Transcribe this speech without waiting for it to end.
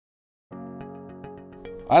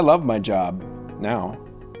I love my job now.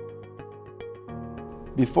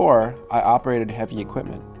 Before, I operated heavy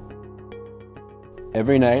equipment.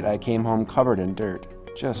 Every night I came home covered in dirt,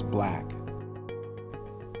 just black.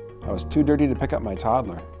 I was too dirty to pick up my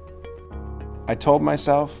toddler. I told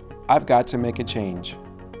myself, I've got to make a change.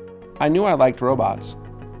 I knew I liked robots.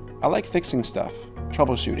 I like fixing stuff,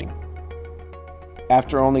 troubleshooting.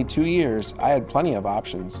 After only 2 years, I had plenty of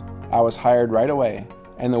options. I was hired right away,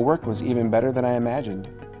 and the work was even better than I imagined.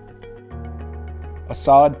 A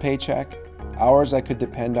solid paycheck, hours I could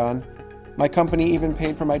depend on, my company even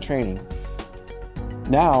paid for my training.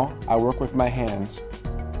 Now, I work with my hands.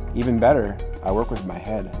 Even better, I work with my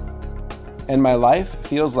head. And my life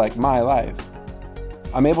feels like my life.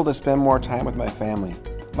 I'm able to spend more time with my family,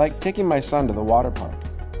 like taking my son to the water park.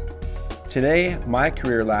 Today, my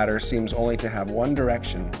career ladder seems only to have one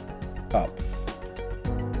direction, up.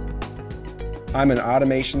 I'm an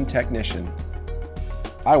automation technician.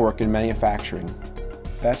 I work in manufacturing.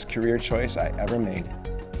 Best career choice I ever made.